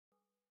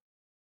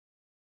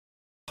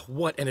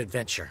What an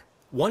adventure.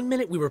 One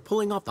minute we were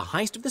pulling off the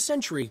heist of the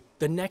century,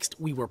 the next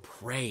we were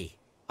prey.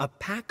 A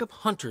pack of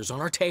hunters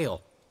on our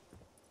tail.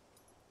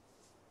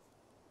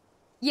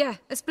 Yeah,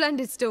 a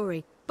splendid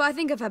story, but I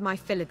think I've had my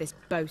fill of this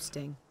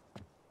boasting.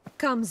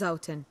 Come,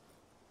 Zoltan.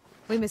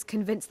 We must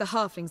convince the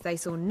halflings they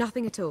saw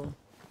nothing at all.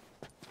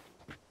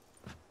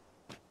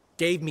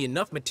 Gave me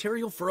enough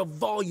material for a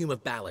volume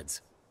of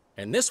ballads.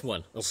 And this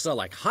one will sell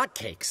like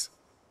hotcakes.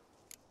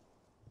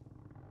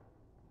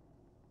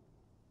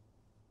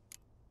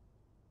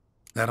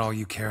 That all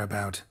you care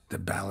about? The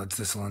ballads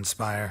this'll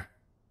inspire?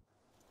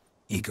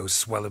 Egos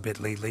swell a bit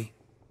lately?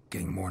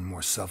 Getting more and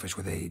more selfish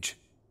with age.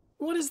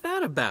 What is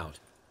that about?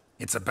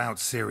 It's about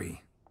Ciri.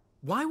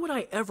 Why would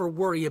I ever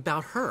worry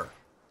about her?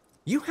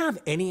 You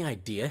have any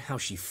idea how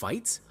she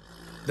fights?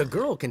 The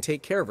girl can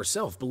take care of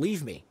herself,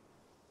 believe me.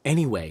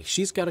 Anyway,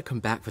 she's got to come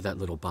back for that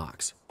little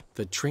box.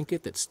 The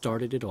trinket that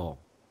started it all.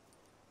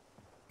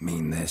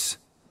 Mean this?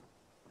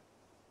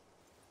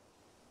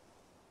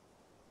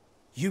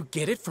 You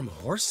get it from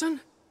Whoreson?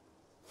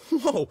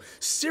 Whoa,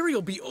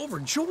 Ciri'll be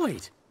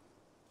overjoyed.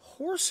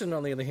 Whoreson,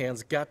 on the other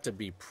hand's got to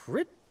be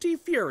pretty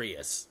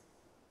furious.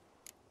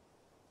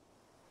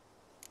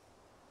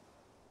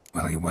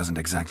 Well, he wasn't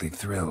exactly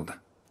thrilled.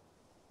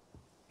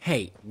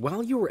 Hey,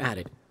 while you were at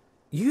it,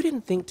 you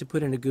didn't think to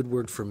put in a good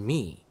word for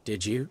me,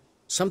 did you?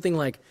 Something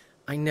like,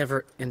 I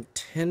never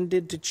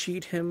intended to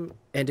cheat him,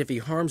 and if he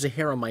harms a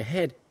hair on my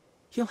head,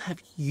 he'll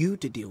have you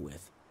to deal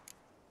with.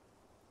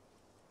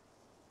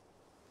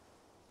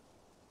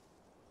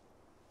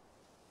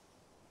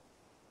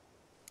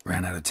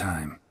 Ran out of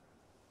time.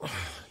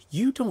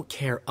 You don't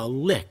care a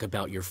lick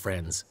about your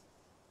friends.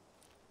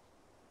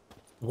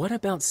 What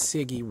about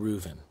Siggy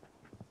Reuven?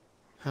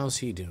 How's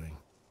he doing?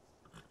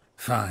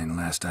 Fine,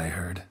 last I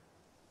heard.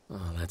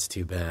 Oh, that's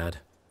too bad.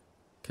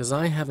 'Cause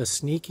I have a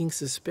sneaking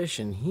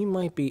suspicion he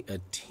might be a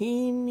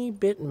teeny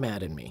bit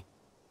mad at me.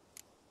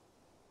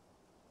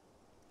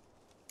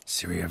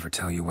 Ciri ever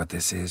tell you what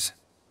this is?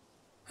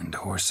 And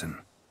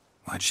Whoreson,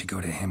 why'd she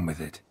go to him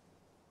with it?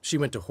 She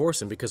went to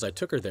Whoreson because I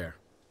took her there.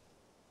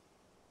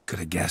 Could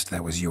have guessed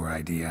that was your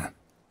idea.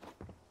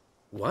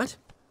 What?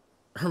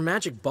 Her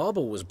magic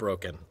bauble was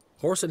broken.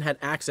 Whoreson had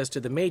access to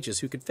the mages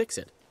who could fix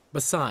it.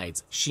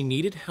 Besides, she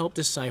needed help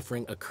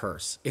deciphering a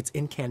curse. It's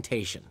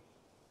incantation.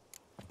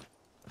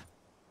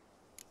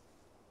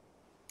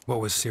 What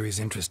was Ciri's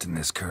interest in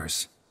this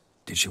curse?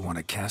 Did she want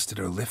to cast it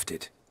or lift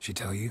it? She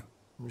tell you?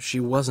 She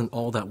wasn't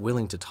all that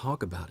willing to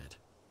talk about it.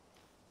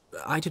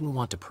 I didn't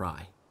want to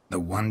pry. The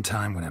one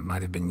time when it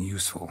might have been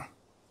useful.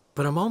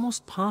 But I'm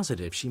almost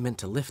positive she meant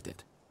to lift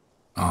it.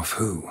 Off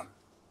who?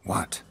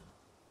 What?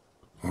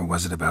 Or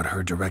was it about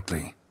her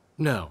directly?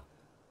 No.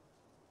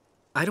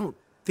 I don't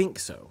think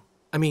so.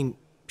 I mean,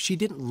 she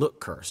didn't look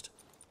cursed.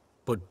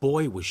 But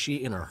boy, was she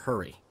in a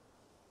hurry.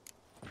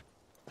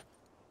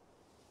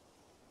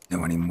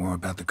 Know any more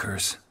about the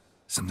curse?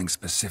 Something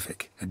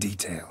specific, a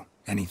detail,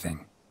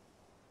 anything?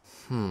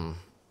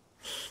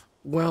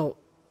 Well,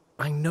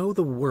 I know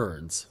the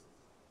words.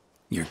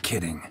 You're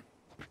kidding.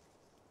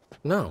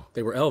 No,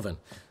 they were Elven.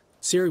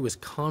 Ciri was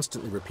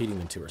constantly repeating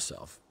them to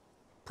herself.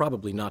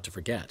 Probably not to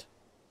forget.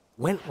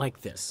 Went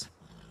like this.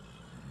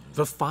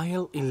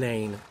 Vafile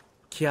Elaine,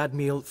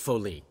 Kiadmil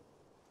Foli.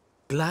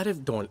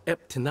 Gladiv Dorn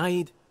Ep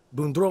Tenaid,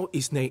 Bundro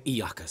Isne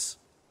Iakas.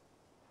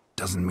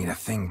 Doesn't mean a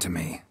thing to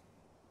me.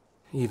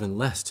 Even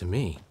less to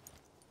me.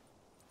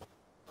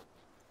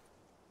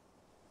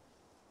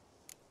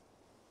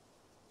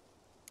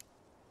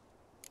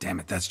 Damn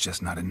it, that's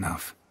just not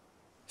enough.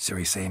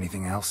 Ciri say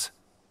anything else?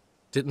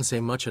 Didn't say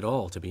much at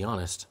all, to be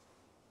honest.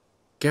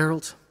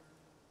 Geralt,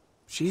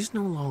 she's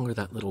no longer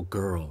that little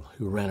girl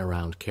who ran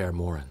around Kaer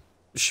Morhen.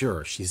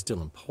 Sure, she's still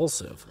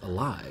impulsive,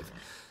 alive,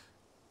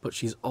 but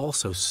she's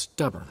also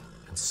stubborn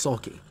and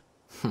sulky.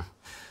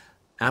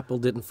 Apple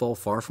didn't fall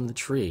far from the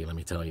tree, let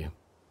me tell you.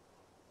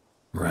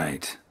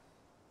 Right.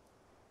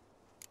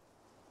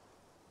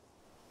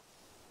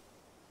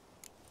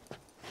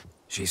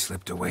 She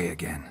slipped away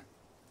again.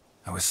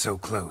 I was so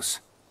close.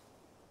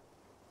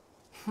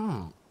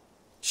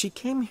 She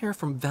came here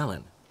from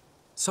Velen.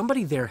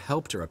 Somebody there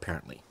helped her,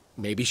 apparently.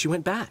 Maybe she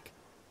went back.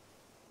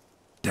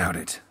 Doubt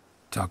it.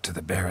 Talked to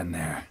the Baron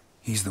there.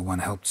 He's the one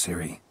helped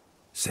Ciri.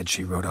 Said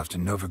she rode off to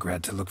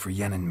Novigrad to look for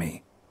Yen and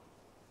me.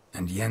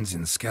 And Yen's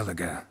in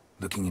Skellige,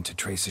 looking into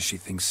traces she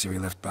thinks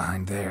Ciri left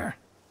behind there.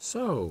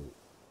 So...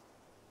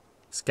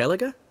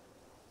 Skellige?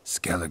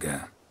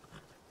 Skellige.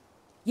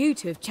 You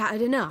two have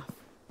chatted enough.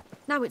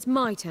 Now it's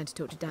my turn to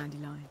talk to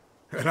Dandelion.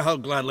 And I'll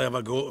gladly have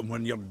a go at him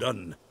when you're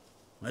done.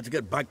 Let's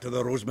get back to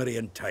the Rosemary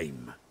in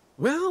time.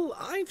 Well,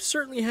 I've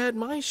certainly had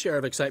my share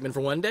of excitement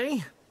for one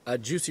day. A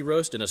juicy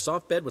roast in a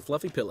soft bed with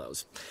fluffy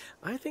pillows.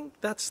 I think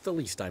that's the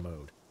least I'm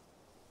owed.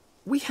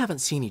 We haven't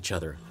seen each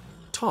other,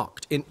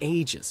 talked in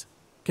ages.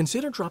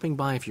 Consider dropping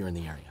by if you're in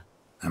the area.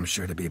 I'm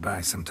sure to be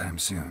by sometime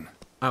soon.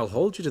 I'll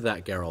hold you to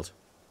that, Geralt.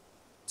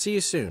 See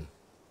you soon.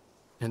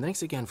 And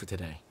thanks again for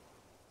today.